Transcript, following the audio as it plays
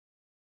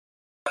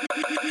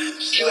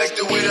She like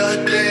the way that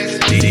I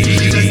dance. She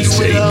like the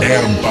way that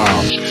I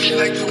bomb. She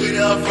like the way that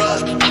I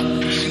rock.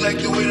 She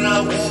like the way that I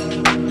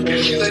woo.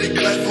 If she let it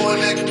clap for a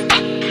nigga,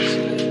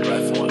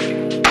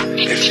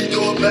 if she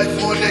throw it back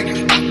for a nigga,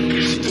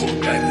 she throw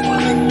it back for a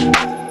nigga.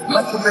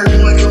 Like a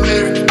Mary, like a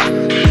Mary.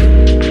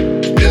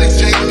 Billy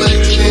Jean,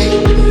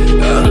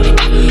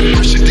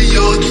 push it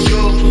Dior,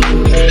 Dior.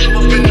 I'm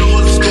up in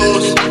all the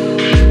stores.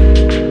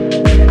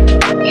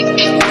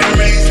 And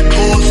raise the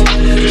pulls.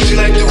 She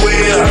like the way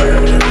I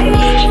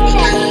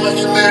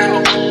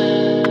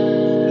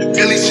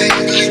Billy Jean,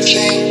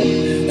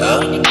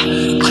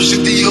 push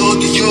it Dior,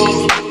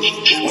 Dior.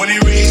 When he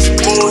reads the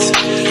pulls,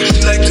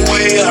 she like the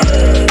way I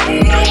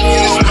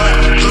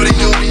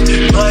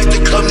like the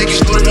club,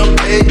 niggas know that I'm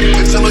paid.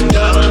 Bitch, I'm a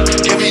dog.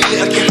 Get me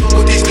lit, I can't fuck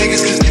with these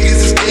niggas, cause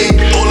niggas is gay.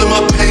 All in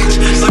my page,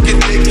 sucking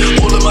dick.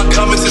 All of my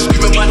comments is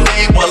screaming my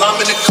name while I'm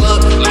in the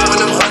club. Living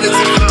them hundreds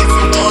and fifty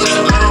from all this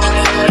love.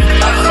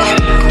 I know,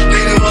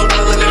 they know I'm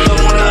wildin'. If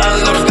I'm on the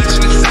island, I'm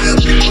flexing the cell.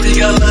 What he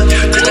got left,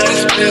 then I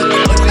just feel.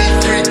 I'm clean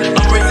free,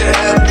 I'm right to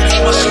hell.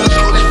 My shoes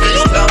holding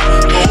face down.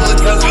 For all the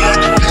times we had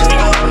to face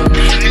down.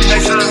 Really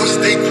nice to do a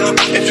steak now.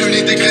 If you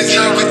need the goods,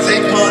 you can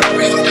take mine.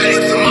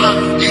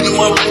 You know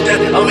I'm with that,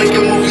 I'll make a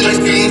movie like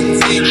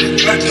D&D.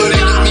 Track 30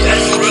 with me,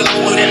 as you really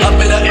want it. I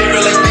bet I ain't real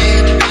like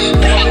D&D.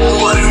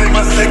 Water in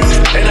my seconds,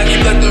 and I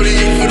keep that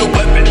 38 for the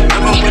weapon.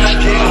 Remember when I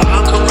came home,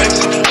 I'm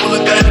correction. All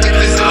the bad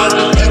bitches in my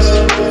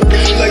direction.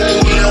 She like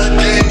the way that I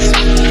dance.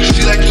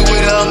 She like the way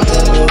that I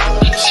move.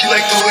 She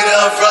like the way that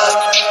I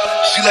rock.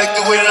 She like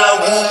the way that I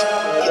woo.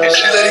 And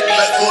she let it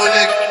clap for a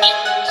nigga.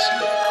 She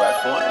let it clap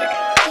for a nigga.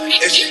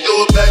 And she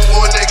throw it back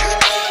for a nigga.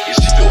 And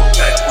she throw it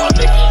back for a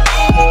nigga.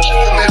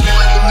 Mary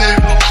like a Mary.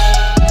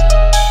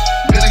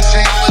 Billy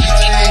Jean,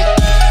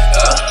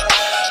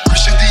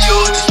 push it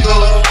Dior,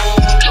 Dior.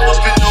 I'm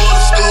up in all the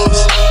stores.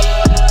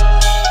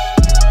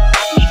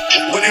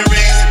 When it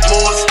rains, it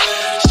pours.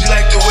 She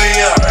like the way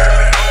I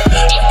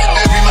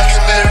Mary like a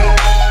Mary.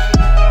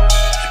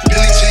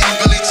 Billy Jean,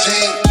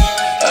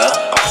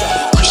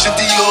 push it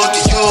Dior,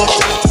 Dior.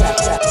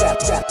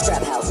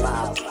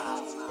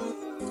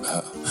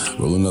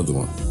 Roll another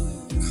one.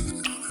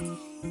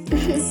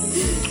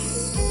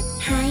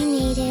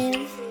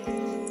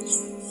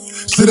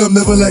 Sit up,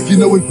 never like you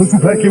know it. Pussy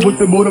packing with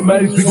the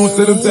automatics. We gon'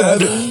 send them to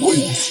heaven.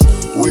 Wait.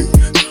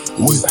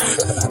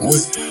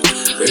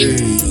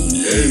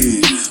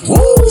 Hey.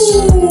 Woo!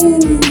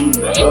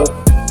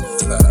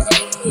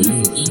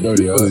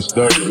 It's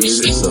dirty, baby.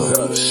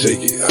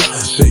 Shake it.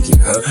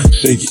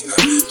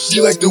 She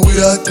like the way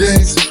that I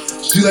dance.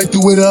 She like the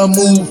way that I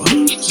move.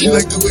 She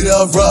like the way that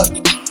I rock.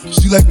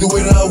 She like the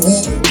way that I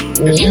woo.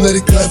 And she let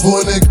it clap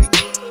for a nigga.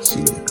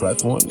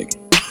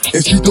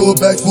 And she throw it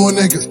back for a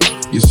nigga.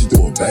 Yeah, she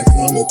throw it back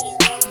for a nigga.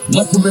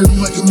 Like a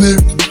Mary.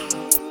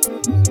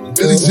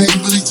 Billy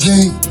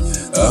Jean.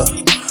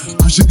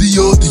 Push it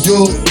Dior,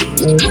 Dior.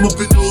 I'm up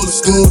in all the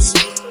stores.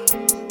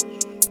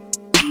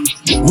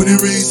 When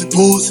it rains, it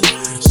pours.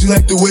 She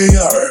like the way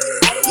I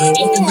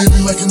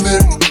like a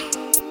Mary.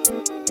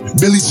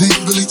 Billy Jean.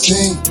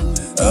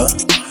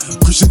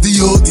 Push it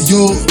Dior,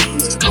 Dior.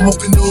 I'm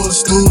up in all the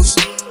stores.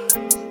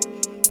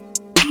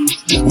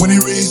 When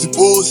it rains, it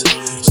pours.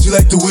 She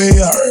like the way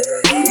I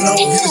now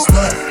I'm in the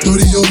spot,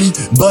 30 on me,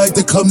 buy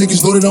the cup,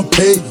 niggas know that I'm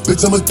paid.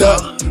 Bitch, I'm a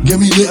thot, get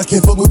me lit, I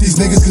can't fuck with these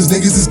niggas, cause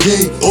niggas is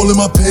gay. All in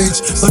my page,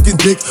 sucking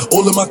dick,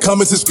 all in my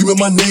comments and screaming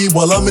my name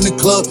while I'm in the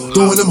club,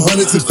 throwing them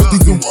hundreds and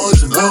 50s and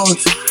ones.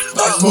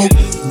 I smoke,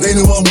 they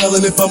know I'm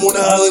wildin'. If I'm on the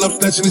island, I'm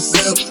snatching the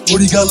cell.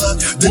 What he got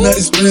locked, then I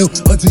just fail.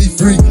 Until he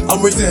free, I'm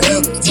right to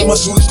hell. Tell my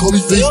shooters, call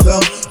me FaceTime.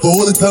 For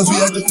all the times we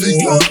had to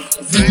FaceTime.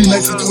 It be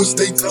nice to do a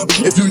steak time.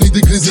 If you need the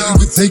glizzy,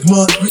 you can take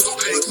mine.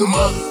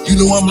 You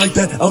know I'm like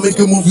that, I'll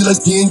make a movie like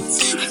D&T.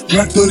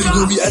 Black 30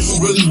 on me, as you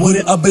really want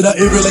it. I bet I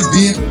air it like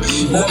D&T.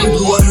 I can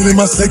go out in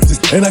my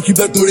sector, and I keep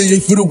that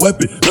 38 for the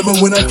weapon. Remember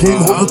when I came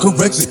home for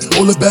correction?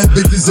 All the bad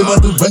bitches in my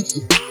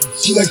direction.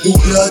 She like the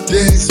way that I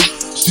dance.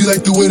 She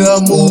like the way that I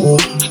move.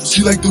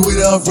 She like the way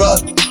that I rock.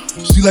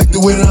 She like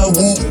the way that I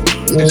woo.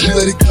 And she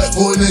let it clap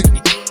for a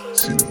nigga.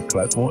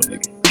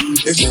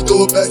 And she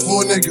throw it back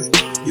for a nigga.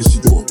 Yeah,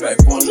 she throw it back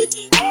for a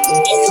nigga.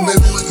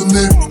 Like a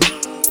Mary.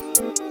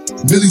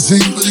 Billy Jean.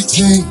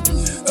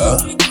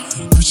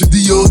 Push it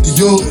Dior.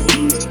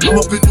 I'm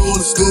up in all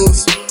the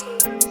stores.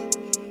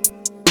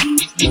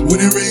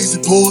 When it rains,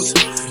 it pours.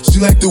 She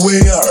like the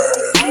way I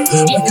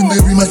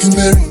like a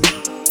Mary.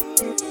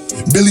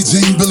 Billy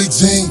Jean.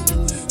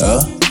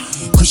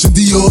 Push it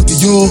Dior.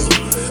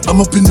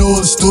 I'm up in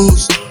all the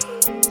stores.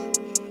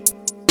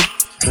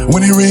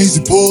 When it rains,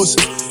 it pours.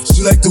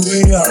 She like the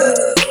way I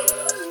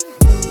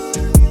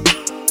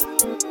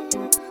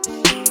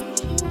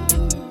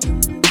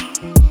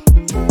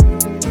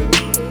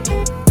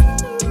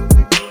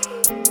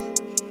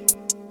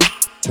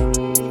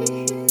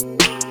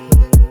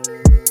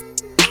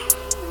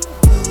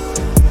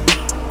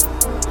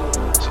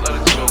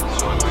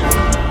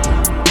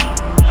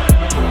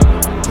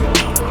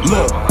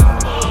Look,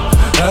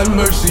 have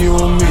mercy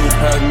on me,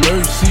 have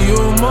mercy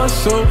on my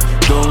soul.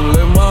 don't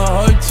let my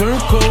heart turn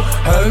cold.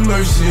 Have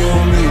mercy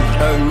on me,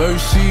 have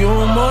mercy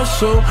on my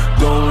soul.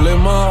 Don't let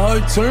my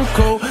heart turn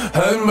cold.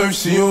 Have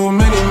mercy on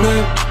many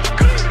men,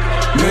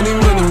 many,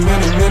 many,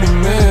 many, many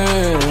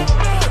men.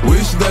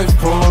 Wish death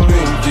upon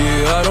me,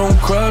 yeah, I don't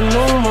cry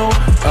no more.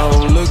 I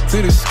don't look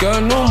to the sky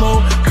no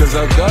more, cause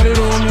I got it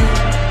on me.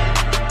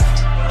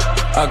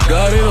 I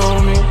got it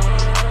on me.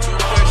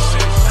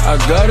 I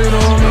got it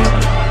on me.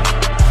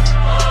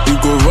 You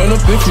can run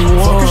up if you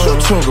want. Fuck is you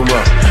talking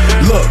about?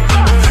 Look,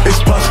 it's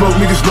PoPsMoKe,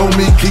 niggas know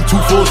me. Keep 2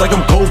 4s like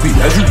I'm Kobe.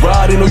 As you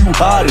riding or you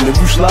hiding, if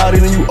you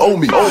sliding and you owe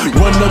me.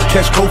 Run up,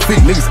 catch cold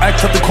feet. Niggas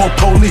act up to call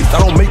police. I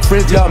don't make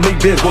friends, y'all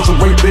make bids. Want some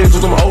great bids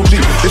with some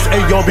OG. This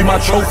AR be my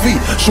trophy.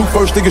 Shoot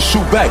first, niggas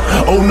shoot back.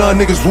 Oh nah,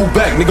 niggas woo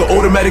back. Nigga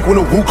automatic when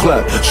a woo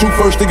clap. Shoot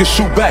first, niggas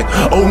shoot back.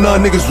 Oh nah,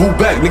 niggas woo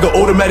back. Nigga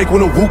automatic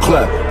when a woo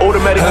clap.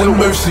 Automatic have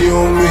mercy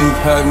on me,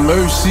 have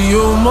mercy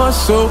on my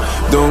soul.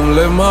 Don't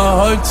let my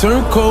heart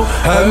turn cold.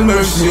 Have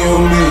mercy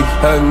on me,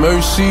 have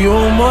mercy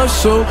on my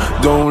soul.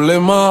 Don't let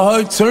my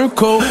heart turn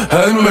cold.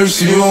 Have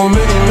mercy on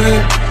many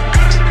men,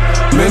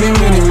 many,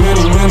 many,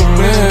 many, many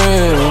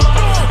men.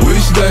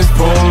 Wish death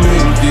upon me,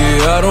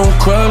 yeah, I don't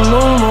cry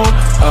no more.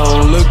 I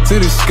don't look to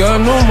the sky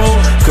no more,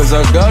 cause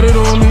I got it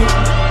on me.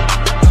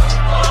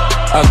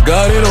 I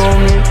got it on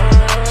me.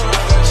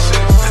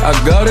 I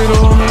got it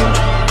on me.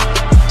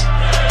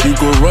 You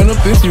can run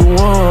up if you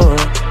want.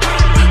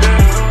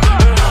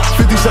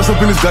 50 shots up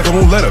in his back, I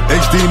won't let him.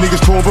 HD niggas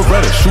torn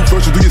Beretta. Shoot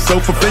first and do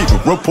yourself a favor.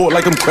 Report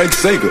like I'm Craig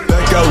Sager.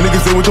 Back out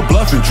niggas in with the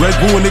bluffing. Dread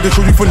booing niggas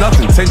shoot you for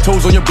nothing. 10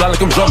 toes on your block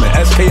like I'm drumming.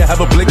 SK, I have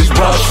a blick, it's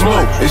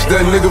PoPsMoKe. It's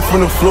that nigga from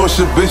the floor,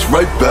 shit bitch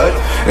right back.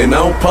 And I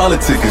don't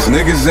politic, cause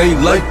niggas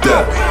ain't like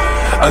that.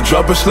 I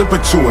drop a slip or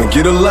 2 and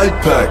get a light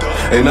pack.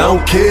 And I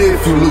don't care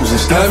if you lose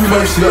it. Have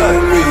mercy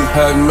on me,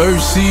 have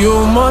mercy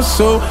on my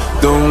soul.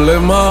 Don't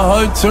let my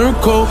heart turn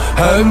cold.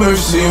 Have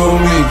mercy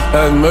on me,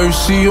 have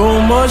mercy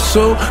on my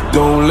soul.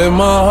 Don't let my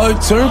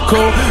heart turn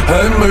cold.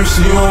 Have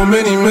mercy on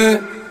many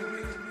men,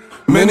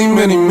 many,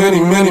 many,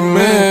 many, many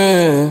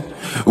men.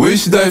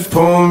 Wish death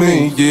upon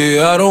me,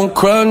 yeah, I don't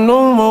cry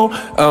no more.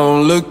 I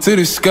don't look to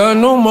the sky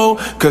no more,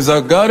 cause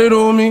I got it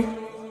on me.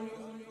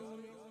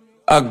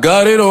 I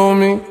got it on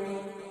me.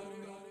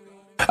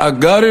 I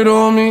got it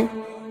on me.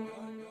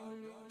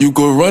 You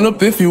could run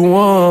up if you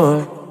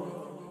want.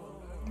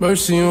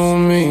 Mercy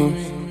on me.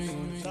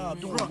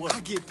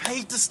 I get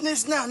paid to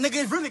snitch now,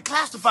 nigga. It's really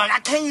classified. I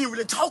can't even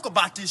really talk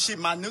about this shit,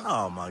 my nigga.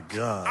 Oh my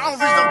God. I don't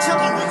really don't tell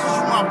you because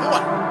you my boy.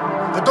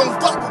 But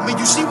don't fuck with me.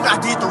 You see what I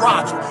did to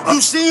Roger.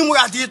 You seen what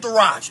I did to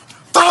Roger.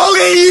 40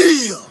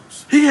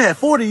 years. He had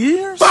 40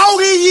 years?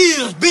 40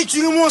 years, bitch.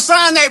 You didn't want to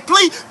sign that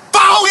plea?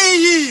 40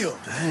 years.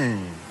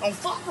 Dang. Don't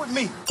fuck with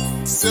me.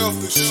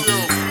 Selfish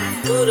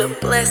Buddha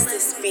bless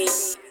this beat.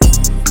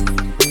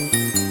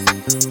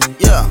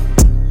 Yeah,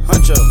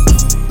 Huncho.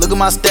 Look at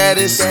my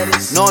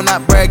status. No, I'm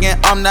not bragging,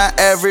 I'm not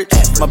average.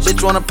 My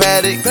bitch want a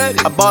paddock.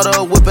 I bought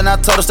her a whip and I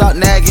told her stop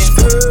nagging.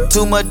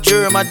 Too much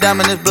jewelry, my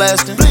diamond is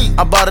blasting.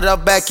 I bought it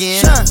out back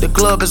in. The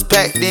club is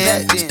packed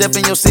in. Step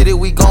in your city,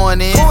 we going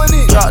in.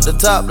 Drop the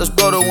top, let's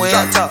blow the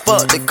wind.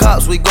 Fuck the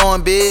cops, we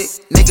going big.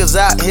 Niggas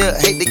out here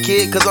hate the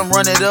kid, cause I'm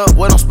running up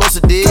what I'm supposed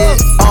to do.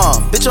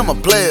 Bitch, I'm a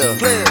player.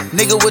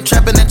 Nigga with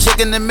trapping and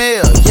chicken in the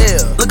mail. Yeah,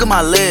 look at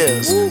my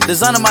legs.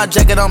 Designer my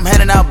jacket, I'm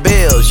handing out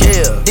bills.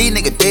 Yeah, these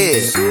niggas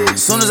dead.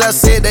 Soon as I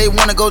said they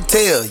wanna go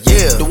tell.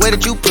 Yeah, the way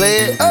that you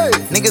play it.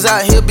 Niggas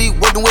out here be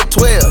working with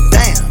 12.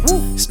 Damn,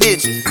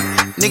 snitching.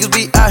 Niggas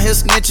be out here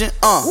snitching.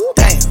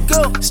 Damn,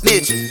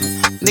 snitching.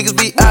 Niggas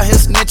be out here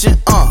snitching.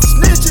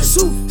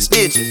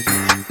 Snitching.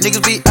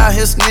 Niggas be out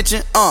here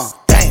snitching.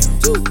 Damn,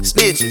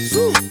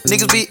 snitching.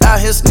 Niggas be out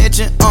here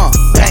snitching.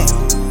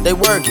 Damn, they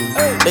working,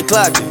 they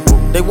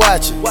clocking, they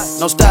watching.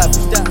 No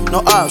stopping, no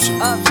option.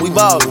 We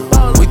ballin',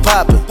 we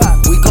poppin',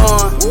 we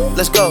going.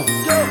 Let's go,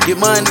 get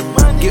money,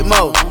 get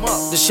more.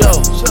 The show,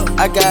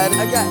 I got it,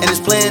 and it's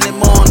playing it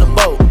more on the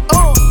boat.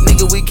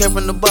 Nigga, we came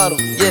from the bottom.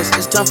 Yes,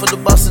 it's time for the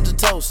boss to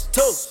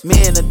toast. Me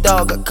and the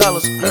dog got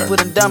colors. We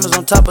putting diamonds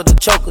on top of the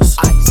chokers.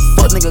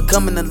 Fuck nigga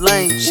come in the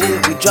lane.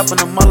 Shit, we dropping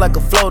them all like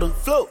a floater.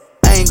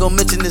 I ain't gon'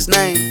 mention his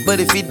name, but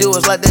if he do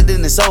us like that,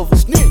 then it's over.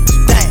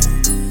 Damn,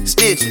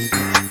 snitching.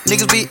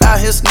 Niggas be out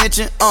here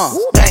snitching.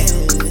 Damn,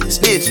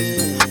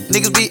 snitching.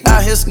 Niggas be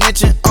out here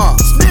snitching.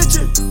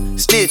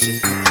 Snitching.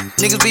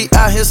 Niggas be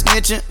out here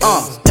snitching.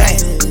 Damn.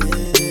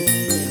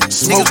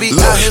 Smoke,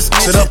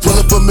 said I pull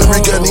up a memory,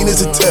 got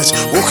Nina's attached.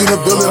 Walk in the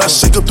building, I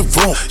shake up the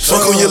room.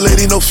 Fuck on your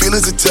lady, no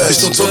feelings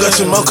attached. Don't talk out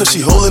your mouth cause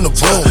she holding the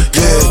broom.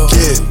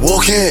 Yeah,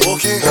 walk in,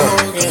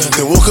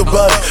 then walk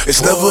about it.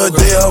 It's never a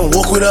day I don't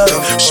walk without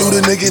it. Shoot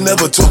a nigga,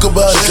 never talk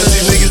about it. Cause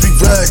these niggas be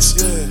brags.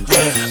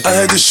 I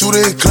had the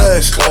shooter in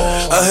class.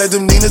 I had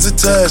them Ninas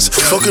attached.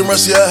 Fucking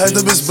Russia, I had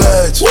the bitch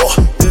badge.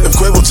 If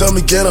Quavo tell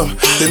me get him,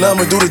 then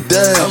I'ma do the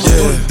dash.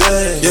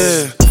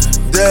 Yeah,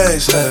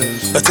 dash.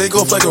 I take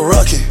off like a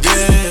rocket.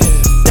 Damn,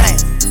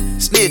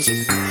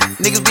 snitching.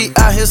 Niggas be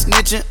out here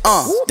snitching.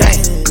 Damn,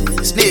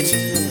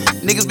 snitching.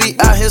 Niggas be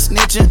out here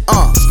snitching.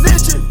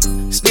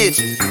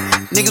 Snitching.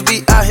 Niggas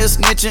be out here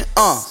snitching.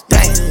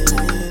 Damn.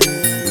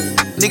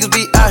 Niggas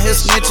be out here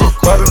snitching.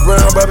 Bobby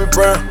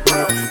Brown,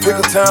 pick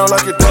a town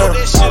like it down.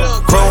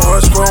 Chrome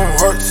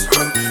hearts,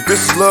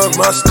 this is love,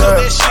 my style.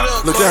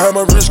 Look at how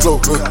my wrist glow,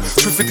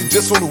 250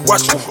 just on the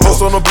watch.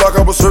 Post on the block,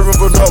 I was serving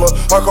vanilla.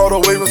 I caught a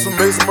wave with some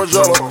Mason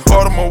Margiela.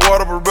 Bought him a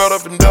water, Beretta,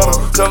 up and Della.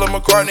 Tell him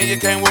McCartney, you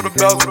came with a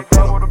bezel.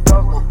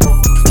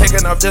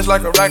 Taking off just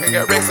like a rocket,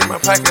 got racks in my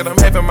pocket. I'm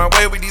having my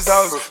way with these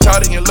hoes.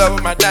 Charlie in love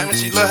with my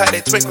diamonds, she love how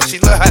they twinkle, she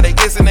love how they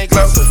kiss and they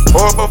glow.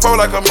 4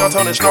 like I'm young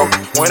Tony Snow.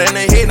 One in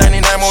the hit,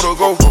 99 more to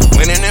go.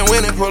 Winning and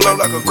winning, pull up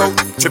like a goat.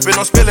 Tripping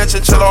on spillage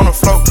and chill on the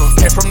floor.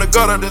 Came from the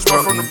gutter, this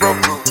one from the broke.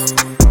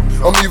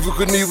 I'm evil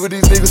Knievel,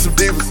 these niggas some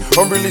divas.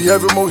 I'm really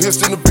having more hits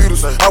than the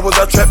Beatles. I was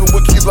out trapping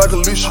with keys like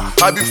Alicia.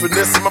 I be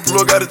finessing, my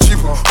plug got it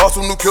cheaper. Bought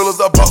some new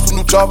killers, I bought some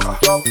new choppers.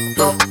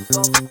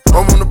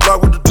 I'm on the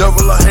block with the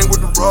devil, I hang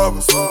with the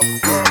robbers.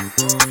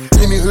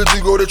 Any hood you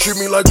go, they treat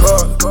me like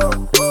God.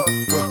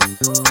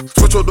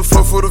 Switch up the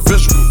fuck for the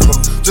visual,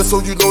 just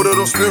so you know that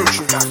I'm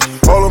spiritual.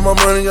 All of my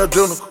money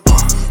identical.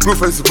 Blue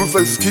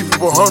faces, keep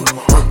it 100.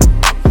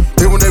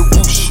 They when they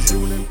woo shit,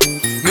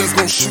 niggas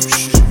gon' shoot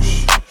shit.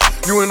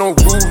 You ain't no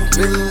rude,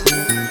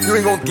 nigga. You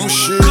ain't gon' do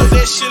shit. Put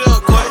that shit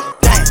up, boy.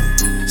 Dang,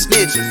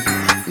 snitching.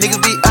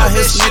 Niggas be out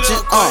here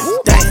snitching.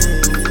 Dang,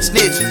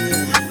 snitching.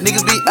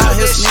 Niggas be out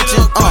here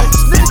snitching.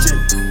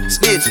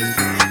 Snitching.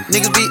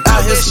 Niggas be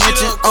out here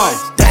snitching.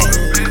 Dang.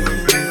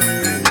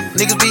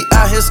 Niggas be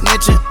out here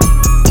snitching.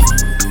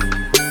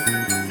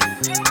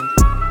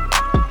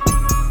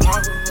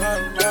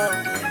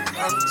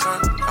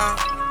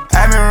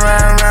 I been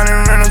riding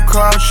and rental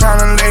car,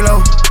 tryna lay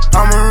low.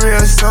 I'm a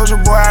real soldier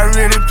boy, I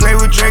really play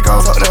with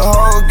Draco. Took the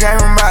whole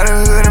game about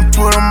the hood and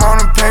put them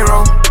on the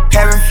payroll.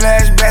 Having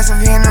flashbacks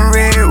of hitting the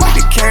red with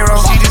the K-roll.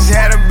 She just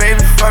had a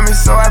baby for me,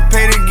 so I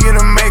paid to get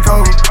a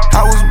makeover.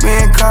 I was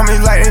being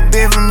coming like they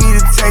bid for me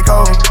to take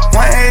over.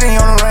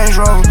 180 on the Range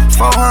Rover,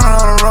 400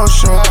 on the road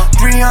show,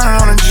 300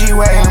 on the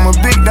G-Wagon. I'm a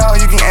big dog,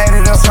 you can add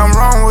it up. Something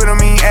wrong with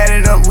them, he ain't add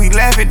it up. We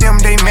laugh at them,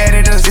 they mad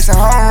at us. It's a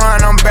home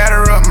run, I'm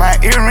batter up. My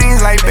earrings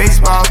like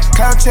baseball.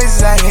 Cloud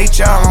chasers, I hate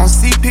y'all. I don't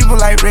see people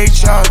like Ray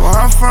Charles. Where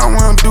I'm from,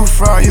 we don't do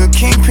fraud. You a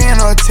kingpin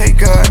or a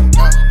taker.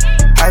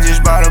 I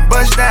just bought a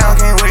bus down,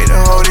 can't wait to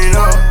hold it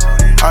up.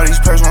 All these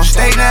perks won't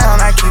stay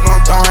down, I keep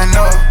on throwing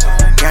up.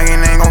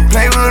 Youngin' ain't gon'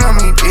 play with him,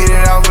 he did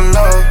it out of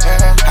love.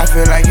 I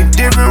feel like it's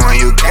different when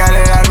you got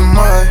it out of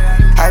mud.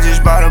 I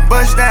just bought a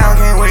bus down,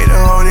 can't wait to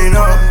hold it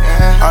up.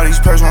 All these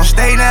perks won't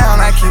stay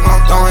down, I keep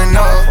on throwing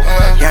up.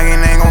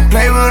 Youngin' ain't gon'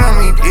 play with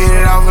him, he did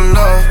it out of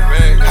love.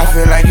 I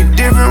feel like it's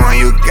different when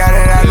you got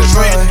it out of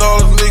mud.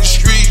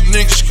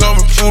 Niggas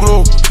coming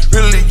Pluto.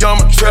 Really, I'm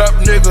a trap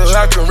nigga,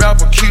 I can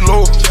rap a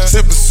kilo.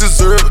 Sippin'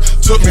 scissor,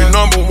 took me #1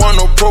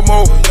 no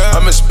promo.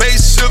 I'm in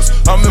spaceships,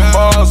 I'm in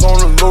Mars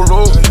on the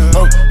low.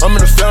 I'm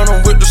in the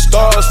fountain with the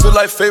stars, feel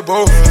like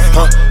Fabo.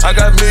 I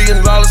got $1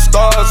 million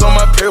stars on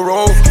my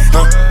payroll.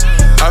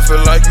 I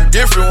feel like you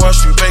different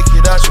once you make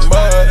it out your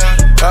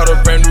mud. Got a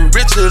brand new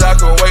Richard, I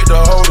can wait to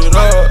hold it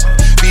up.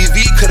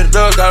 BV cut it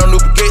up, got a new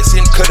baguette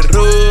and cut it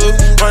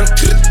up. One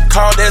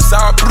call that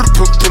sound,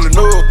 pullin'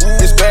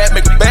 up. It's bad,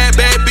 make a bad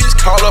bitch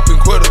call up and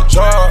quit a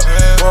job.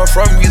 One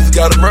from you,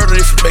 gotta murder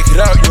if you make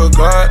it out, you a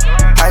god.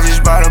 I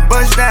just bought a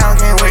bus down,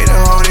 can't wait to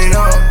hold it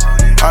up.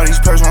 All these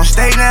perks won't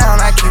stay down,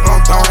 I keep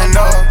on throwing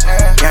up.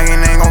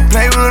 Youngin' ain't gon'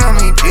 play with him,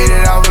 he did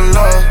it out of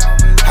love.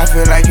 I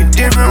feel like it's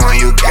different when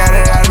you got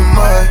it out of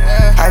mud.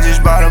 I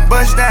just bought a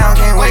bus down,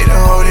 can't wait to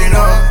hold it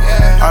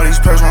up. All these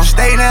perks won't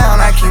stay down,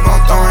 I keep on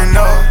throwing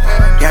up.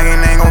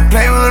 Youngin' ain't gon'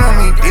 play with him,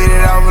 he did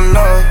it out of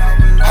love.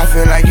 I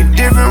feel like it's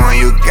different when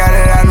you got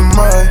it out of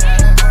mud.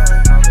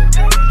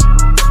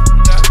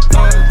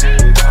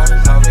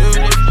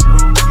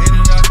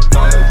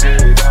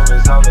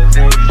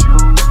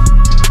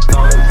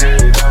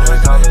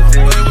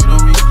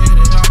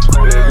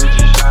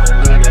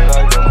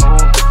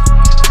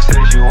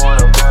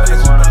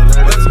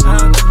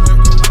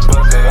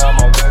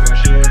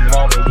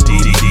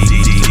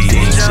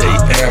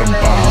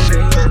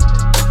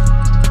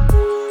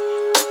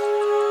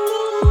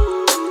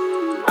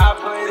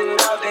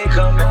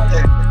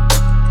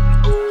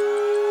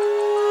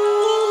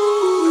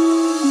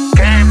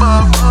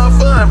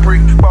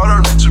 Bought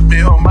a Richard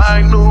Mill,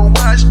 my new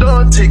watch,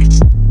 done tickets.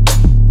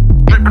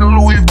 Drippin'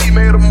 Louis V,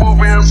 made a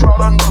movie and brought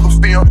another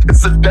film.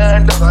 It's a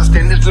 $10, I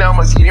stand this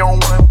Lamborghini on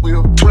one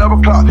wheel. 12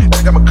 o'clock,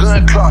 I got my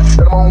gun clock,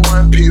 and I'm on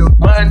one pill.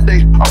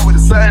 Monday, always a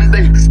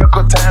Sunday, look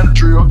up time to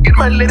drill. Get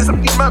my ladies,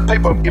 I'm getting my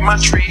paper, get my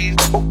trees.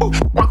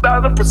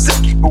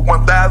 1,000%, keep it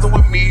 1,000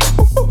 with me.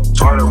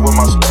 Started with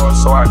my store,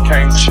 so I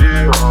can't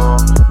chill.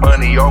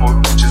 Money over,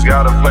 bitches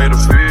gotta play the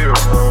field.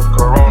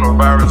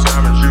 Coronavirus,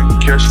 diamonds, you can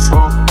catch a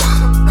fool.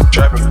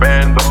 Trapping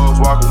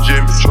bandos, walking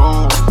Jimmy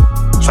Choo.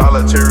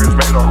 Solitary's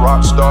made a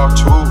rock star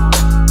too.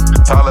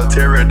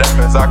 Solitary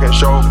diamonds, I can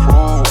show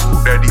proof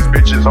that these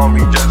bitches on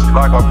me just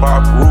like a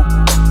pop group.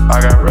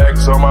 I got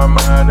racks on my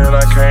mind and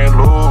I can't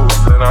lose.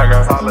 And I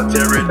got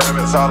solitary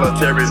diamonds,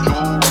 solitary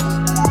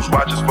jewels.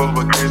 Watches full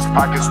of grits,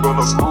 pockets full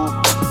of food.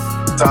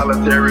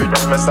 Solitary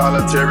diamonds,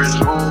 solitary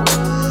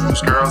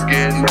jewels. Girls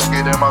getting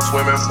naked in my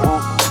swimming pool.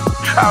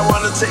 I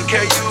wanna take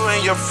care of you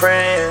and your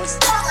friends.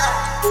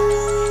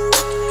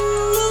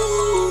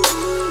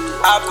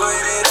 I put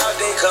it out,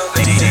 they come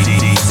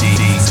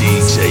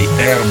DJ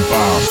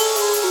Airbound.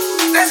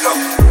 Let's go.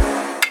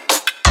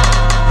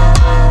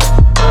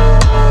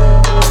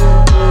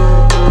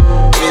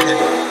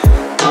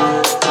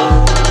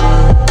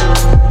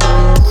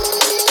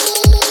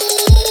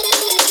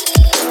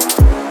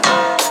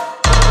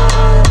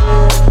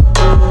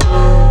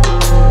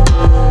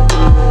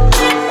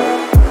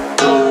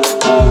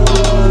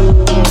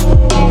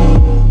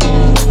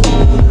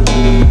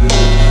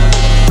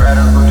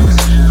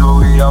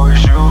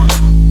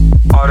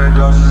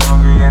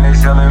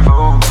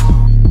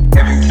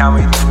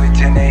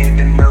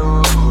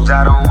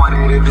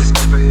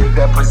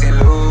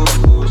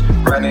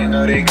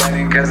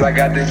 I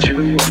got the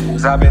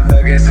juice. I've been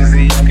thuggin' since a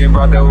youngin',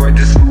 brought the word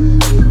to school.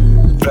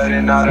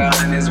 Flooding all the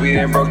hundreds, we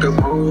done broke the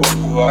pool.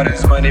 All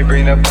this money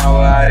bring the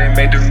power, I done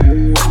made the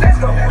rules.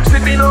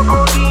 Sipping on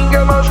codeine,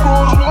 got my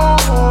screws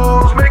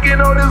loose.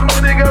 Making all this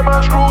money, got my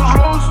screws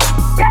loose.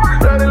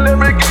 Got a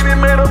Lamborghini,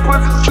 man, I'm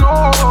pussy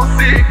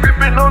juicy.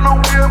 Gripping on the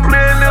wheel,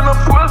 playing in the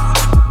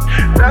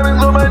pussy.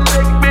 Diamonds on my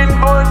neck, been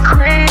going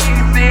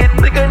crazy.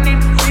 Think I need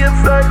to see a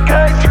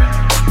psychiatrist.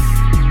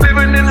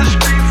 Living in the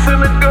streets in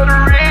the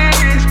gutter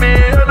rage,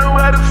 man. I know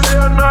how to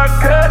sell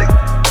narcotics.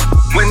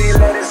 When he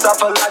let it off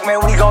a lock,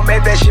 man, we gon'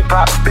 make that shit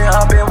pop. Been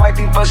humping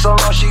wifey for so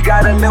long, she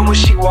gotta live when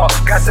she walk.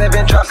 Got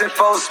 7 drops in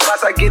 4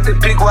 spots, I get to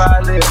pick where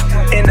I live.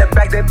 In the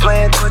back, they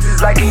playing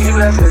twists like a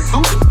UFC.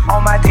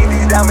 On my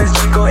TVs, diamonds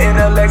twinkle in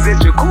the legs at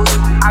jacuzzi.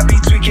 I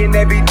be tweaking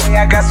every day,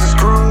 I got some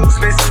screws.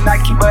 Missing, I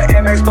keep a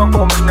MX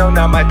before me, no,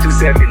 not my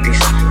 270s.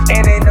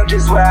 And they know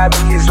just where I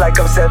be, it's like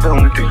I'm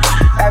 7 with 3.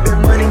 Having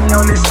money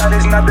on this side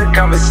is not the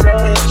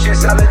conversation.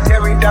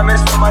 Solitary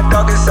diamonds for my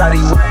dog inside,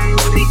 he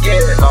waiting,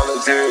 yeah.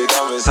 Solitary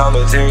diamonds,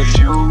 solitary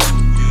shoes.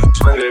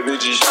 Swear that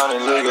bitch is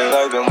shining, looking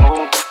like the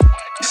moon.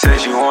 She said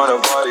she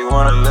wanna party,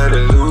 wanna let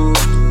it loose.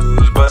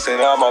 Busting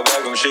out my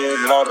bag, I'm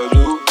shedding all the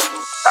loot.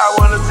 I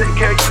wanna take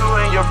care of you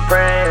and your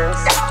friends.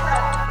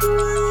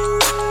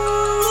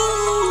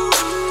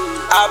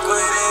 I put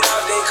it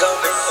out, they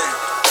come in.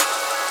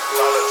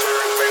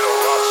 Solitary's made a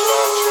rock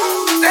star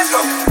too. Let's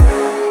go.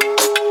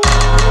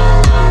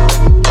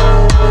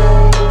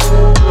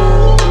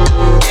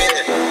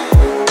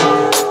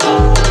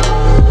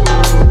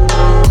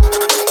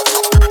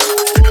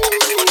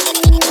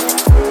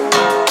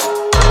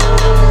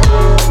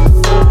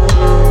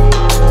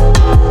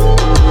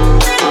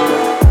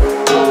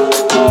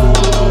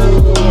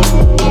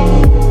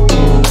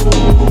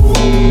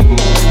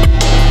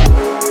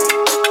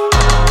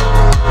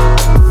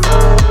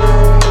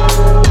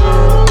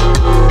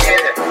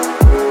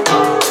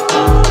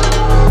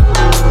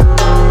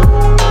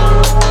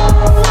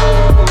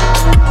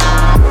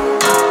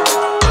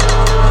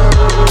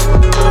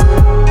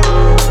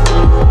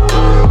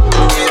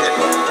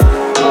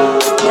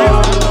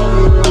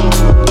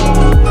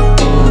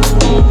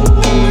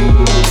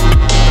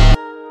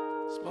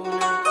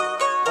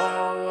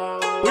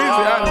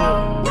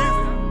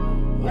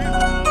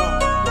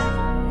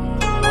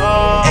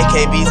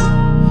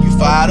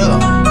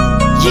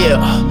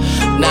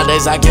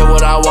 Nowadays I get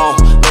what I want.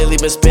 Lately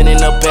been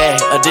spinning a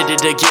bag. Addicted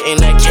to getting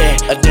that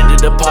cat.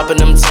 Addicted to popping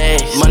them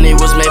tags. Money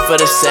was made for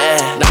the sad.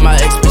 Now my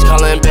ex bitch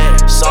calling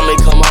back. Saw me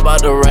come up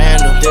out the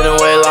random.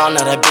 Didn't wait long,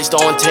 now that bitch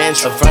throwing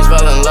tantrum. Her friends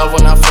fell in love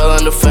when I fell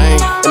into fame.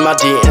 In my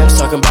DMs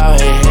talking about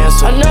hey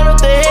handsome. I know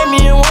that they hate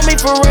me and want me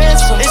for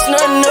ransom. It's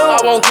nothing new, I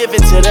won't give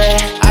it to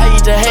that. I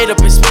eat the hate up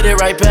and spit it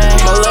right back.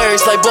 My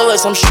lyrics like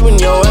bullets, I'm shooting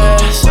your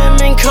ass.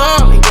 Women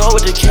come and go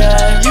with the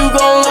cash. You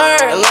gon'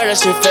 learn that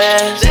shit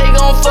fast. They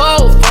gon'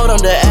 fold them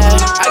to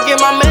ass. I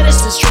get my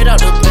medicine straight out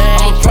the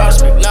bag. I'm a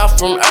prospect, not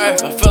from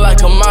earth. I feel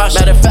like a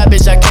Martian. Matter of fact,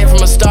 bitch, I came from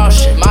a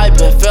starship. My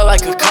bed feel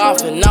like a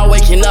coffin. Not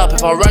waking up.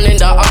 If I run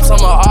into ops, I'm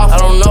off. I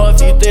don't know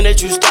if you think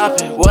that you stop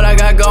it. What I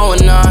got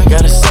going on?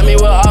 Gotta send me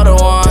with auto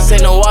on. This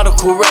ain't no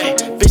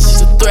autocorrect. Bitch,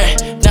 is a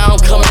threat. Now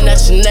I'm coming at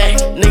your neck.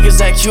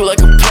 Niggas act cute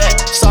like a pet.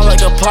 Sound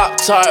like a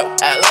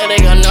Pop-Tart. Act like they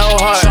got no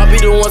heart. Y'all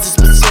be the ones that's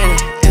pretending.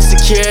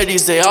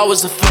 Insecurities, they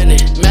always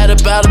offended. Mad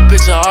about a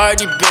bitch, I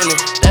already been it.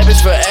 That bitch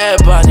for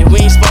everybody,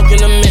 we ain't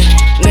spoken a minute.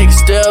 Niggas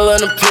still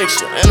in the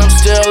picture, and I'm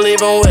still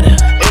leaving with it.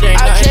 It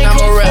ain't nothing, I'm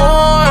a rap.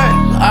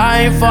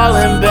 I ain't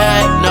falling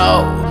back,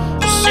 no.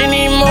 She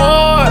need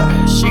more,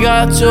 she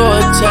got too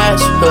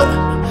attached.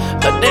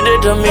 Addicted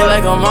to me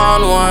like I'm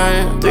on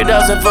one.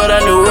 3,000 for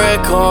that new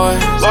red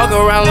coin. Walk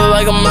around look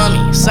like a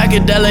mummy.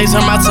 Psychedelics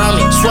on my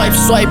tummy. Swipe,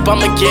 swipe,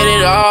 I'ma get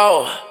it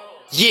all.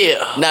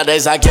 Yeah,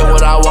 nowadays I get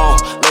what I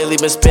want. Lately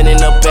been spinning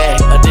a bag.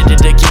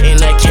 Addicted to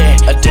getting that cat.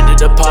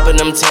 Addicted to popping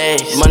them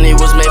tags. Money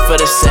was made for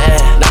the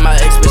sad. Now my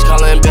ex bitch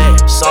calling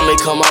back. Saw me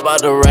come up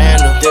out the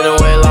random. Didn't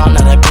wait long,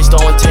 now that bitch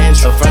throwing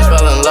tantrum. Her friends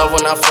fell in love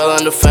when I fell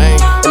into fame.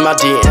 In my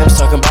DMs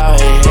talking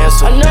about hey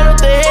handsome. I know that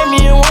they hate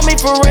me and want me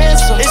for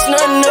ransom. It's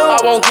nothing new,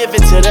 I won't give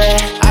it to that.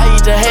 I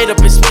eat the hate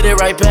up and spit it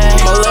right back.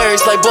 My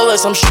lyrics like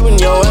bullets, I'm shooting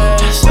your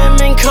ass.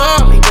 Women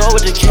come and go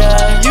with the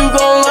cash. You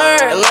gon'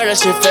 learn and learn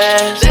that shit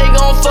fast. They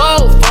gon'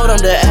 fold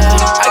on the ass.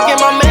 I get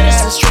my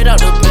medicine straight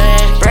out the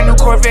bag. Brand new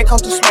Corvette come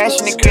through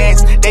smashing the glass.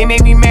 They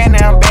made me mad,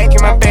 now I'm back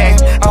in my bag.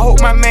 I hope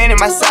my man and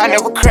my side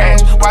never crash.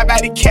 Why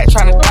body cat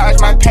tryna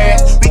dodge my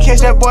path? We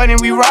catch that boy,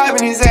 then we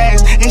robbing his ass.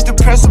 It's the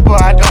principle,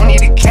 I don't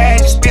need the cash.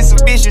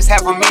 Expensive bitches,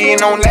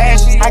 $500,000 on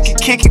lashes. I can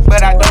kick it,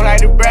 but I don't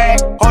like to brag.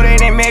 Oh, they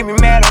made me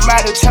mad, I'm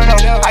about to turn up.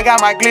 I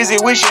got my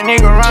glizzy, wish a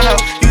nigga run up.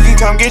 You can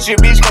come get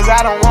your bitch, cause I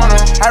don't wanna.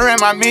 I ran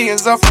my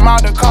millions up from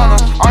out the corner.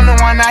 I'm the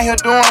one out here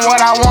doing what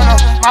I wanna.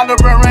 My little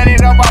bro ran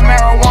it up on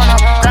marijuana.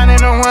 Grind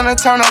in the winter,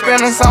 turn up in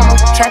the summer.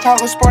 Track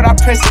off a sport, I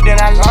press it, then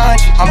I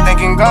launch it. I'm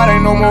thinking God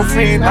ain't no more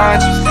free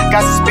lunches.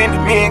 Got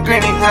suspended, me and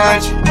Granny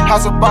hunch.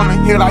 House up on the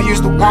hill, I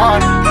used to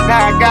want it.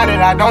 Now I got it,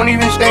 I don't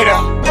even stay there.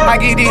 I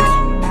get in it,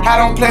 I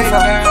don't play for.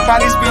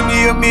 Probably spend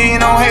me $1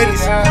 million on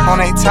haters. On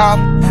they top,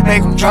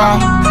 make them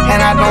drop.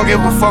 And I don't give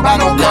a fuck, I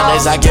don't call.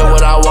 Nowadays I get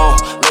what I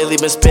want. Lately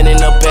been spinning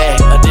the bag.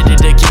 Addicted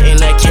to getting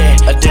that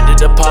cat.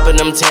 Addicted to popping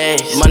them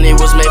tags. Money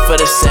was made for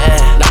the sad.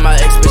 Now my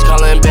ex bitch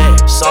calling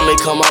back. Saw me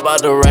come up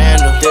out the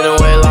random. Didn't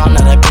wait long,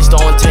 now that bitch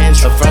throwing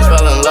tantrums. Her friends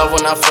fell in love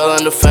when I fell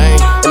into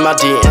fame. In my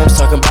DMs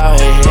talking about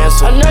her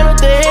handsome. I know that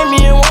they hate me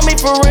and want me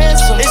for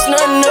ransom. It's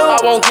nothing new, I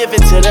won't give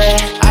it to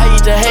that. I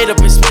eat the hate up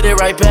and spit it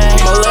right back.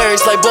 My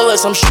lyrics like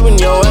bullets, I'm shooting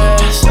your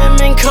ass.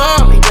 Women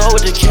come and go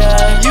with the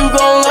cash. You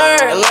gon'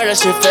 learn and learn that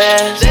shit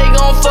fast. They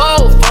gon'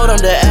 fold on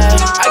the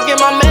ass. I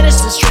get my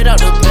medicine straight out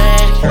the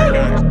bag.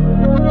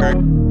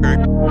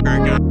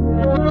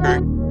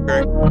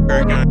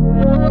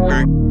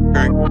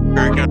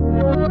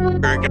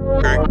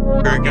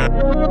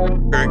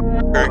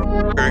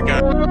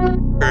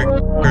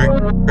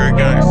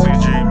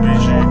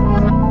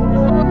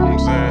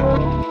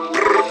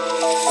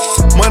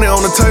 Money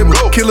on the table,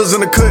 killers in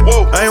the cut.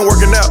 I ain't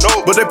working out,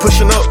 but they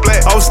pushing up.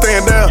 I was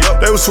staying down,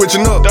 they was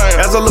switching up.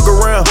 As I look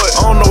around,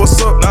 I don't know what's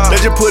up. They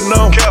just putting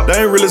on,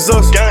 they ain't really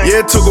us. Yeah,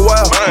 it took a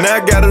while, now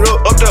I got it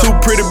up. Two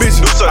pretty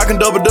bitches, I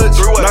can double dutch,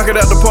 knock it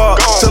out the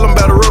park. Tell them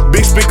batter up,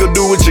 big speaker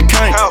do what you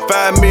can't.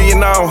 $5 million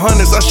all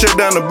hundreds, I shut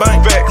down the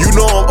bank. You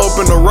know I'm up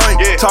in the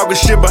rank, talking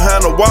shit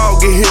behind the wall,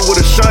 get hit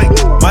with a shank.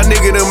 My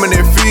nigga them in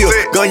that field,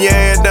 gun your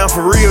ass down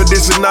for real,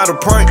 this is not a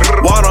prank.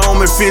 Water on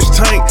me, fish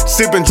tank,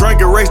 sipping,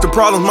 drink, erase the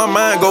problems, my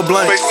mind go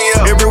blank.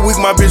 Every week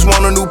my bitch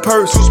want a new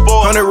purse.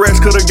 100 racks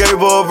could've gave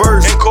her a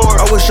verse.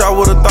 I wish I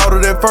would've thought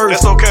of that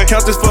first.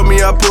 Count this for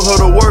me, I put her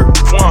to work.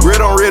 Red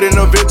on red in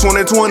the Vet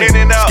 2020.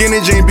 Skinny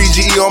jean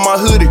BGE on my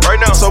hoodie.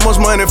 So much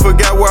money,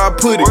 forgot where I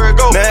put it.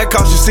 Now it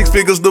cost you 6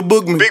 figures to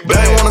book me. They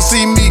ain't wanna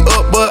see me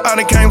up, but I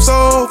done came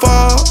so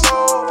far.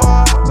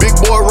 Big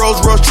boy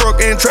Rolls Royce truck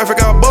in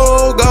traffic out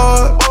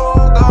Bogart.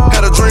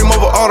 Had a dream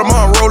over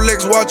Audemars,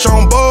 Rolex watch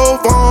on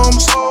both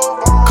arms.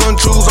 Couldn't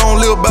choose on,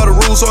 live by the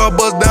rules, so I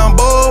bust down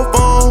both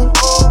arms.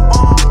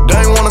 They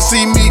ain't wanna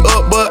see me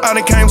up, but I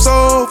done came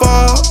so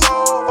far.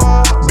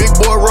 Big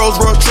boy Rolls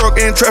Royce truck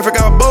in traffic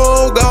out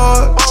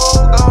Bogart.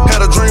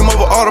 Had a dream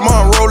over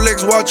Audemars,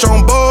 Rolex watch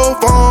on both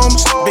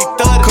arms.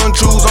 Couldn't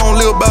choose on,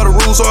 live by the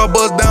rules, so I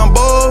bust down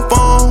both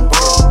arms.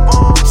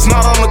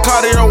 Snot on the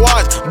Cartier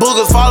watch,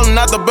 boogers falling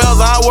out the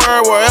bells, I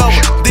wear it wherever.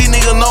 These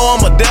niggas know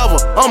I'm a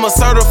devil, I'm a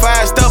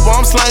certified stepper,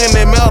 I'm slanging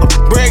that metal.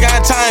 Bread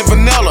got chain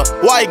vanilla,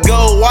 white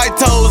gold, white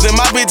toes, and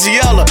my bitch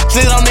yellow.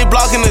 Sit on this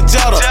block in the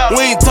Jetta,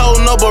 we ain't told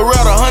no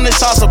Beretta, 100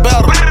 shots of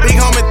better. Big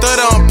homie 30,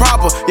 I'm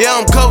proper, yeah,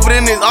 I'm covered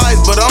in this ice,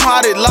 but I'm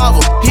hot as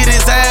lava. Hit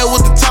his ass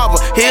with the topper,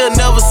 he'll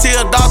never see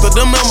a doctor,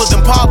 them members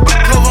in pop.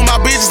 Cover my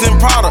bitches in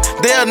Prada,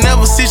 they'll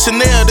never see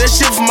Chanel, that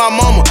shit for my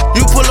mama.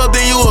 You pull up,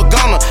 then you a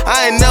gunner,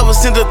 I ain't never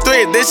sent a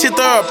threat, that shit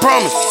throw a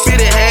promise.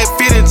 Fitted hat,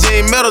 fitted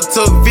jean, metal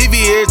took,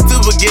 VVS,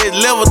 stupid, get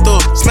level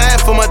through. Smash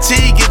for my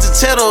cheek, get your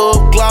cheddar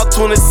up, Glock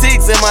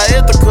 26 in my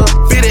Ithaca.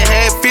 Fitted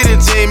hat, fitted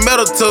jean,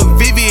 metal took,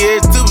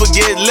 VVS, stupid,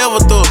 get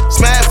level through.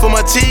 Smash for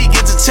my cheek,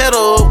 get your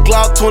cheddar up,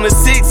 Glock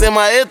 26 in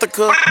my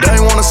Ithaca. They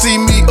ain't wanna see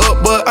me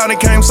up, but I done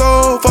came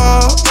so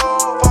far.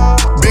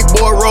 Big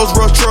boy Rolls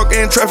Royce truck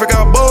in traffic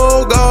out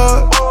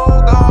Bogart.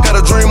 Had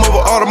a dream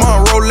over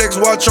Audemars, Rolex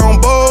watch on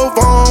both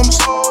arms.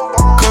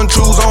 Couldn't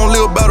choose on,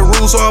 live by the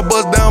rules, so I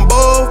bust down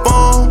both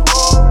arms.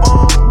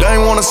 They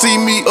ain't wanna see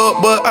me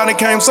up, but I done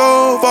came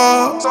so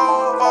far.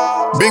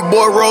 Big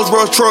boy Rolls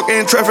Royce truck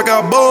in traffic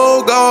out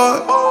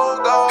Bogart.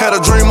 Had a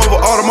dream over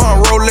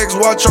Audemars, Rolex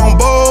watch on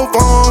both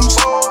arms.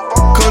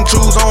 Couldn't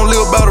choose on,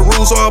 live by the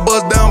rules, so I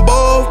bust down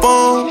both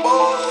arms.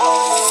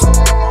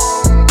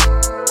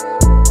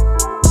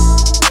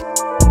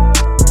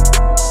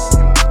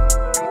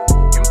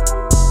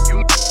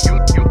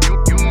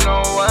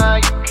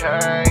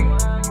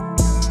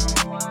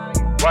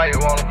 Why you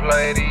wanna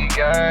play these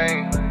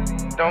games?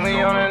 Don't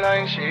be on that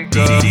lane shit,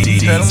 girl.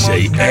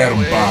 DJ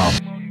Airbomb.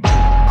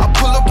 I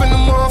pull up in the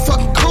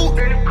motherfucking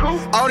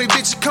coupe. All these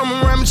bitches come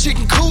around me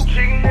chicken coop.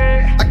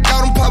 I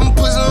got them poppin'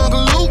 pussy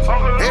Uncle Luke.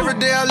 Every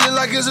day I look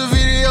like it's a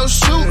video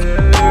shoot.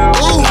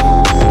 Ooh,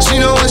 she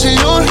know what she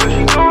doing.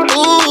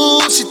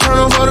 Ooh, she turn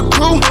on for the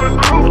crew.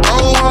 I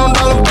don't want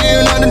 $1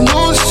 bill, not the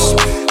news.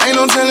 Ain't no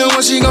no telling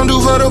what she gon' do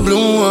for the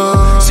blue one.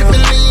 Sippin'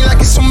 lean like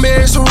it's some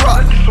berries to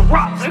rock.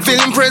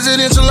 Feeling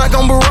presidential like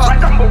I'm Barack.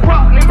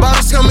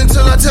 Bottles coming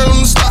till I tell them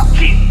to stop.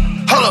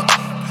 Hold up,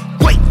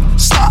 wait,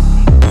 stop.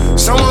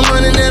 Someone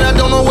running and I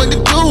don't know what to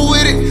do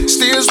with it.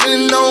 Still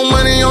spending no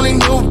money on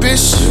these new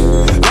bitch.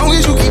 Long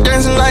as you keep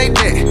dancing like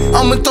that,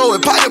 I'ma throw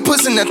it, pop your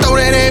pussy and throw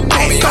that ass back.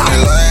 Don't be on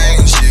that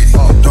lame shit.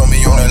 Don't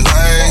be on that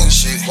lame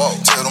shit.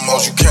 Tell them all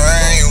you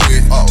came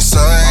with the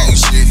same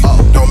shit.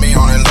 Don't be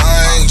on that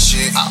lame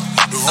shit.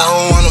 The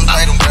wrong one, them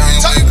think them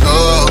dang with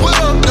up. What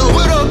up, though,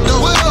 what up, though,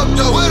 what up,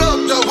 though, what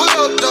up, though, what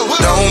up, though,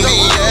 what up, don't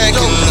be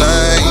acting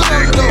lame.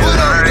 what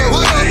up, though,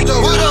 what up, though,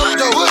 what up,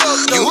 though, what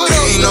up, though, You what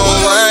up, ain't know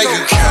why you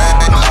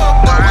can't.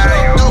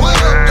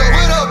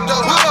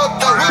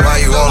 Why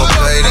you wanna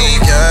play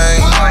these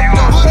games?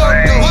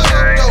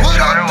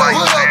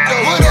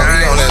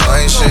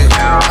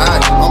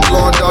 I'm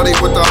blowing dirty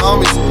with the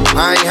homies.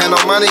 I ain't had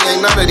no money,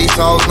 ain't none of these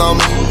hoes know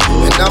me.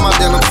 And now my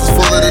denim is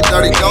full of the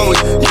dirty gold.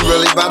 You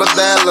really bout a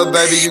bad little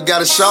baby, you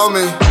gotta show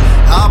me.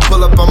 I'll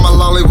pull up on my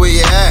lonely where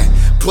you at.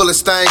 Pull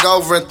this thing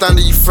over and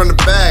thunder you from the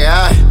back.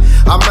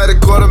 I made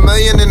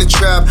 $250,000 in the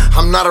trap.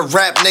 I'm not a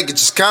rap nigga,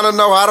 just kinda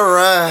know how to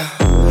rap.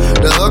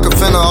 The hooker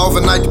finna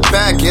overnight the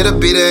pack. It'll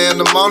be there in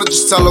the morning,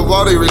 just tell her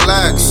Wally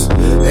relax.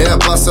 Yeah,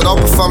 bust it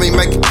open for me,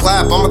 make it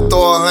clap. I'ma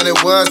throw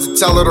 100 words to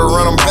tell her to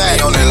run them back.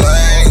 Don't be on that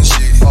lame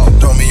shit.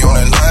 Don't be on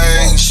that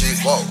lame shit.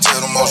 Tell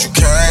them all you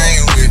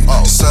came with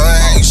the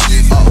same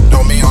shit.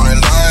 Don't be on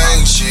that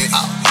lame shit.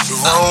 The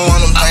wrong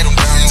one, them think them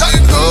dang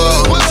with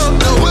up. What up,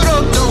 though, what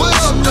up, though, what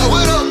up, though,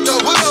 what up,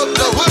 though, what up,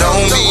 though, what up,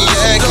 don't be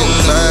acting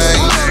lame.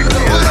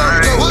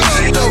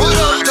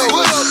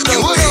 You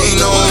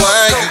ain't know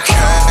why you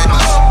can't.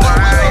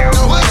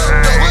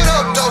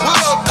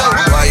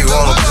 Why you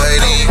wanna play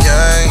these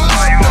games?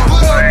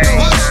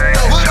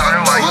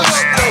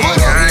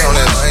 Don't be on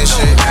that lame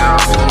shit.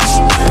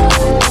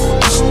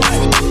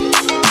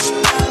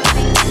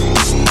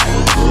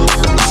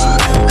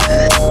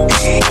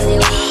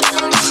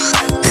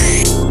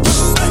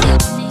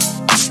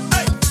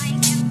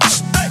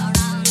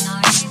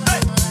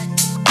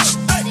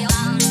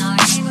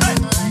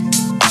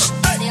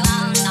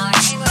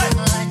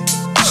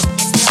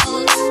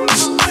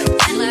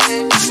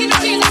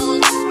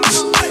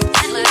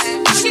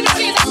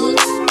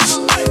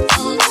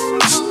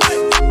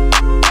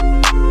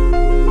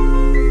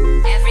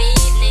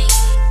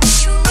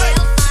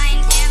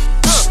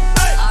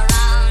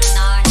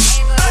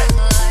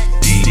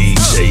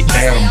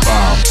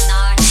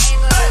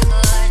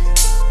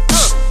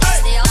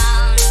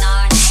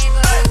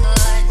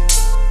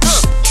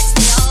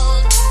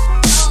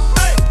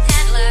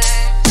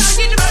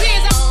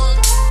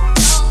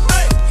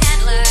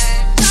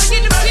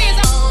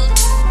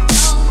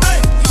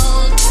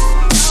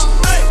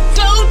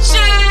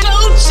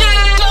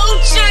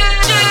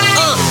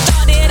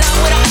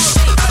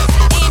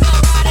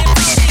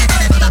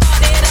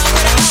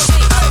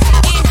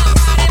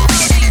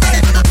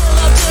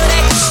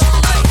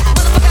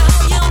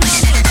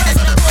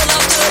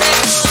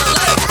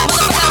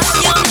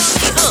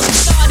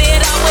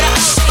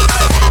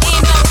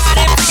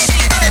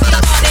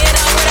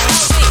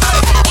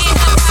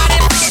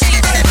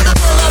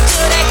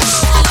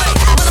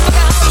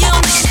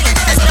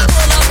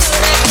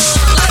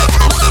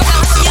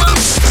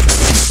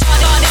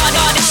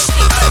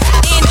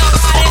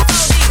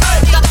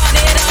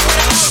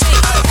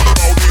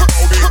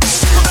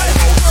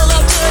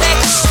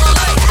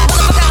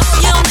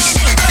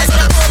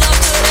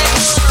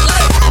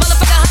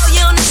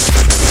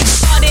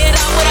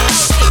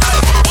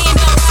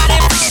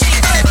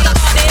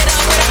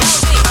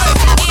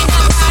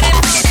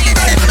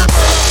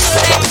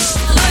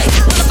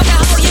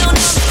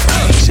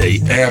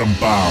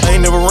 I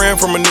ain't never ran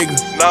from a nigga.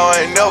 No,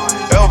 I ain't never.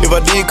 If I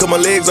did, cut my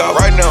legs out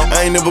right now.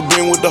 I ain't never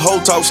been with the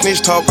whole talk,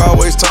 snitch talk,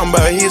 always talking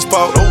about his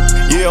fault. Nope.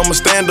 Yeah, I'm a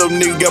stand up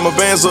nigga, got my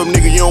bands up,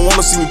 nigga. You don't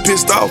wanna see me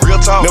pissed off. Real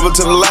talk. Never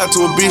tell a lie to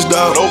a bitch,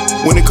 dog. Nope.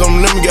 When it come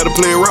to them, you gotta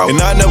play it out. And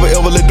I never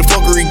ever let the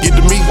fuckery get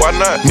to me. Why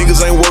not?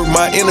 Niggas ain't worth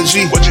my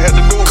energy. What you had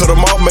to do? Cut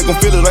them off, make them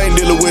feel it. I ain't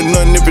dealing with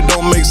nothing if it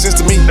don't make sense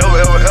to me. Never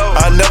ever ever.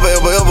 I never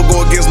ever ever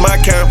go against my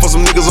kind for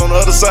some niggas on the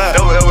other side.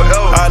 Never ever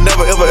ever. I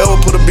never ever ever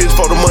put a bitch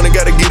for the money,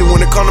 gotta get it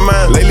when it come to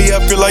mine. Lately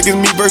I feel like it's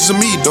me versus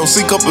me. Don't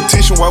see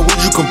competition, why would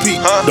you compete?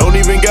 Don't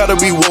even gotta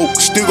be woke,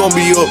 still gon'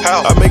 be up.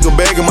 How? I make a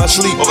bag in my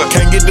sleep. Okay.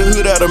 Can't get the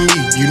hood out of me,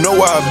 you know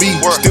why I be.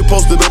 Still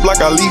posted up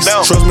like I lease.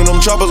 Trust me, them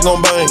choppers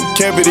gon' bang,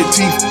 cavity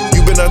teeth.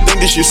 You better not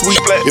think this shit sweet.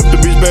 If the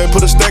bitch bad,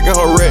 put a stack in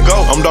her rack.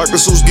 Go. I'm Dr.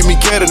 Seuss, give me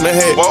cat in the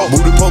hat. Whoa.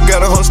 Booty poke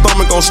out of her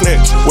stomach on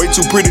snatch. Way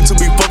too pretty to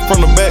be fucked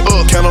from the back.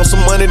 Count on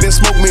some money, then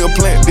smoke me a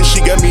plant. This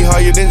shit got me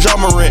higher than Ja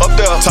Morant. Up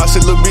there,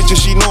 toxic little bitch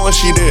and she knowin'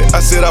 she dead. I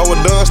said I was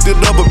done, still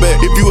double back.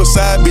 If you a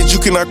side bitch, you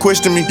cannot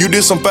question me. You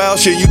did some foul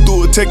shit, you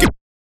threw a ticket.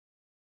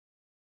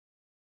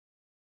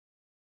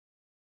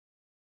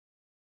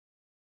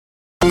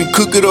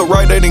 Cook it up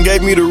right, they done gave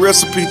me the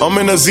recipe. I'm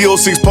in a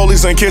Z06,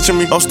 police ain't catching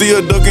me. I'm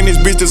still ducking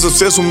this bitch that's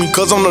obsessed with me.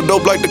 Cause I'm the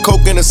dope like the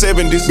coke in the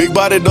 70s. Big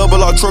body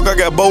double R truck, I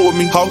got bow with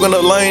me. Hawk in the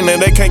lane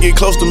and they can't get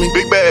close to me.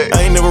 Big bag,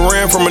 I ain't never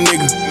ran from a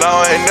nigga. No,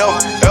 I ain't never.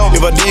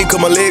 If I did, cut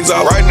my legs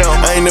out right now.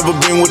 I ain't never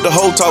been with the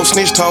whole talk,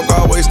 snitch talk.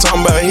 Always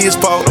talking about his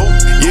fault.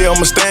 Yeah,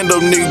 I'm a stand up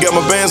nigga, got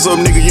my bands up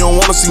nigga. You don't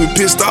wanna see me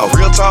pissed off.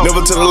 Real talk.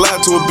 Never tell a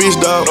lie to a bitch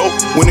dog. Nope.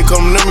 When it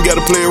come to them, you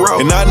gotta play it raw.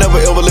 And I never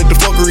ever let the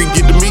fuckery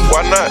get to me.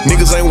 Why not?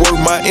 Niggas ain't worth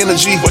my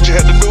energy. What you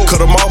had to do? Cut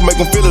them off, make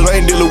them feel it.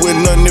 I ain't dealing with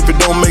nothing if it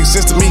don't make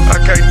sense to me.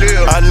 I can't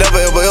deal. I never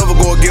ever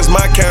go against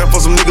my kind for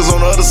some niggas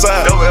on the other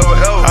side. Never ever.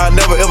 I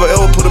never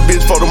ever put a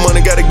bitch for the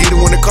money. Gotta get it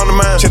when it come to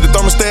mine. Check the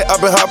thermostat, I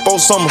been hot for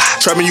summer.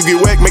 Trapping, you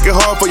get whack, make it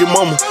hard for your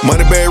mama.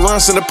 Money bag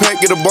runs in the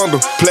pack, get a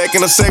bundle. Plaque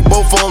in a sack,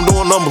 both of them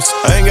doing numbers.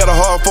 I ain't got a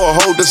heart for a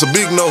hoe, that's a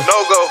big no. No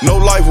go. No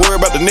life, worry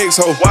about the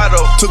next hoe. Why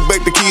though? Took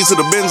back the keys to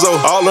the Benzo.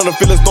 All in the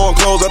feelings, throwing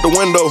clothes out the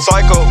window.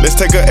 Psycho. Let's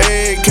take a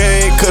AK,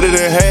 cut it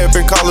in half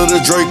and call it a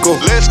Draco.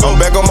 Let's go. I'm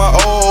back on my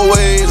old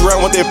ways,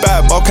 round with that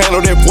pipe, volcano,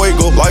 that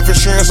fuego. Life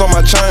insurance on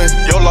my chain.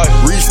 Your life.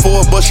 Reach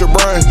for it, bust your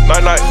brain.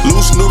 Night.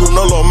 Loose noodle,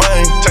 no low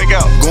main. Take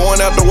out. Going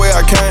out the way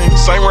I came.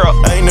 Same route.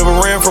 I ain't never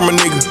ran from a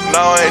nigga.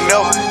 No, I ain't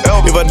never.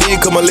 If I did,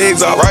 cut my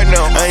legs out right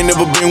now. I ain't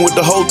never been with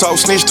the whole talk,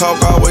 snitch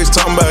talk. Always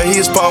talking about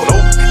his fault.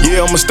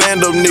 Yeah, I'm a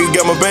stand up nigga,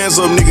 got my bands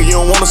up nigga.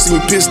 You don't wanna see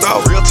me pissed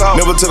off. Real talk.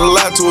 Never tell a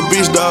lie to a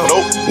bitch dog.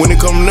 Nope. When it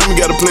come to them, you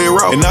gotta play it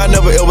raw. And I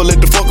never ever let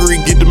the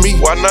fuckery get to me.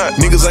 Why not?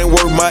 Niggas ain't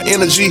worth my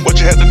energy.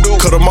 What you had to do?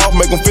 Cut them off,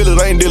 make them feel it.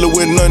 I ain't dealing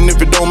with nothing if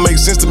it don't make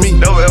sense to me.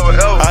 Never ever.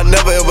 I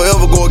never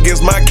ever go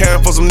against my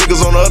kind for some niggas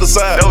on the other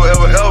side. Never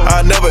ever.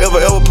 I never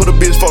ever put a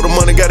bitch for the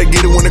money. Gotta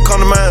get it when it come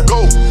to mine.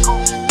 Go.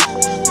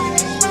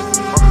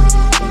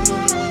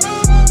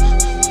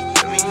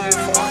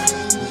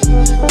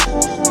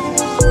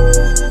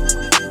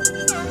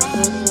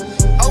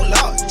 Oh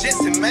Lord,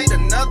 Jesse made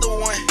another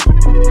one.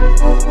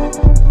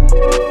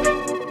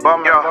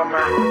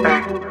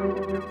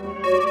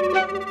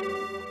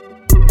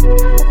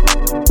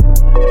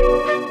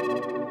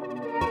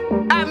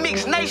 I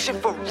Mix Nation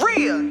for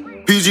real.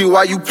 PG,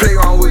 why you play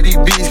around with these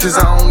beats? Cause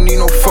I don't need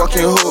no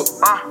fucking hook.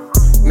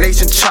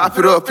 Nation, chop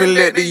it up and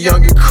let the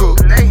youngin' cook.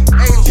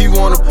 He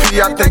wanna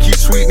pee, I think he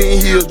sweet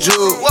and he a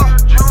jug.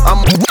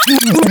 I'm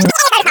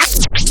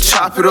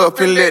chop it up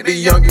and let the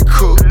youngin'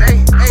 cook.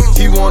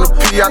 He wanna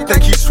pee, I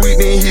think he sweet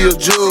and he a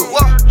jug.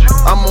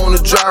 I'm on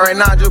the dry right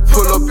now, just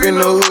pull up in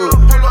the hood.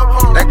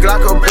 That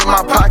Glock up in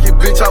my pocket,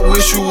 bitch, I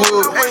wish you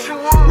would.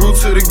 Root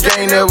to the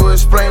game, never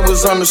explained,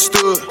 was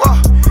understood.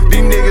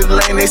 These niggas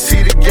lame, they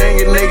see the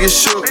gang and they get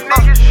shook.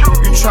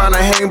 You tryna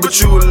hang, but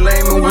you a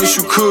lame and wish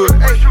you could.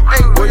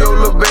 Where your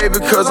little baby,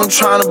 cause I'm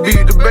tryna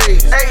beat the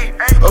base.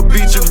 Or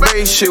beat your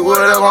base, shit,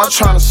 whatever, I'm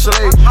tryna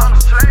slay.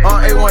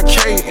 On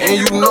A1K, and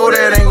you know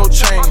that ain't gon'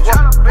 change.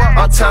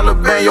 I'm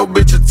Taliban, your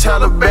bitch a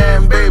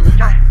Taliban, baby.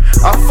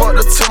 I fucked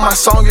her till my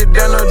song get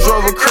done and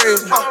drove her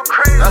crazy.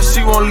 Now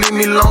she won't leave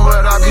me alone,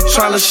 but I be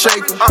tryna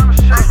shake her.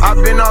 I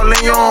been all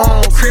in your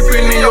home,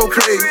 creeping in your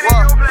place.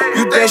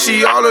 You think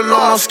she all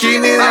alone, I'm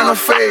skinny and I'm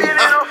fade.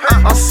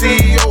 I'm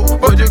CEO,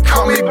 but just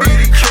call me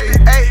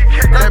BDK.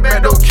 That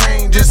bad dope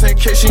cane, just in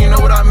case you know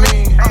what I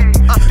mean.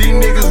 These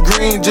niggas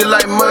green, just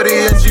like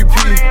Muddy and GP.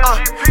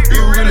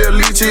 You really a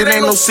leech, it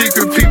ain't no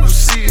secret, people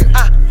see it.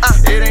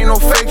 It ain't no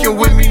faking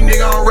with me,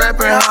 nigga, I'm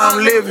rapping how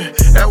I'm living.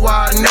 That's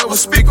why I never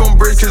speak on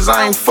bricks, cause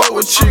I ain't fuck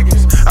with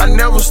chickens. I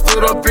never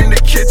stood up in the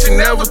kitchen,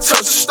 never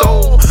touched a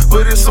stove.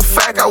 But it's a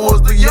fact, I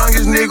was the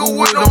youngest nigga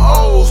with them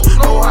O's.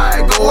 Know how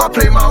it go, I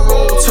play my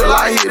role till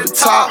I hit the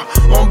top.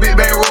 On big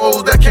bang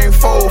rolls that can't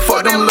fold,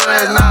 fuck them little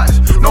ass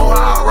knots. Know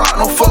how I rock,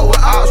 no fuck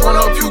with odds, run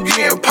up, you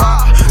getting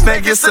popped.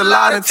 Think it's a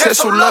lot and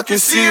test your luck and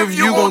see if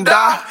you gon'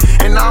 die.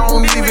 And I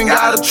don't even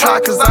gotta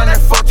try, cause I'm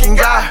that fucking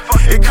guy.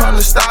 It come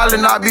to style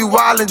and I be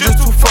wildin' just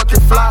to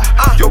fucking fly.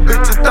 Your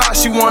bitch a thought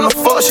she wanna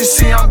fuck, she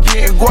see I'm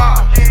getting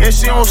guap. And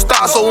she don't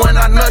stop, so when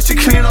I nut, she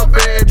clean up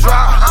every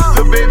dry.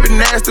 The baby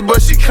nasty,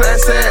 but she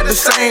classy at the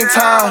same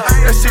time.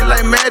 That shit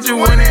like magic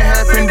when it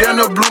happened, then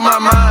it blew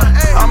my mind.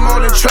 I'm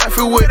all in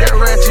traffic with that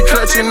ratchet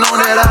clutching on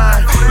that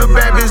eye. The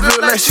bad bitch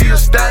look like she a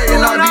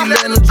stallion, I be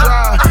letting her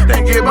drive.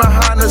 Then get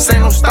behind us,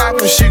 ain't no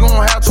stopping, she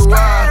gon' have to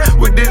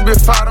ride. With this bitch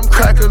fight, them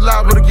crackers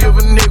liable to give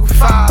a nigga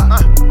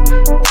five.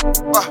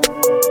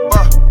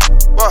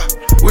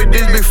 With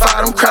this big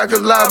fight, them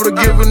crackers liable to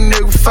give a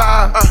nigga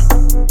five.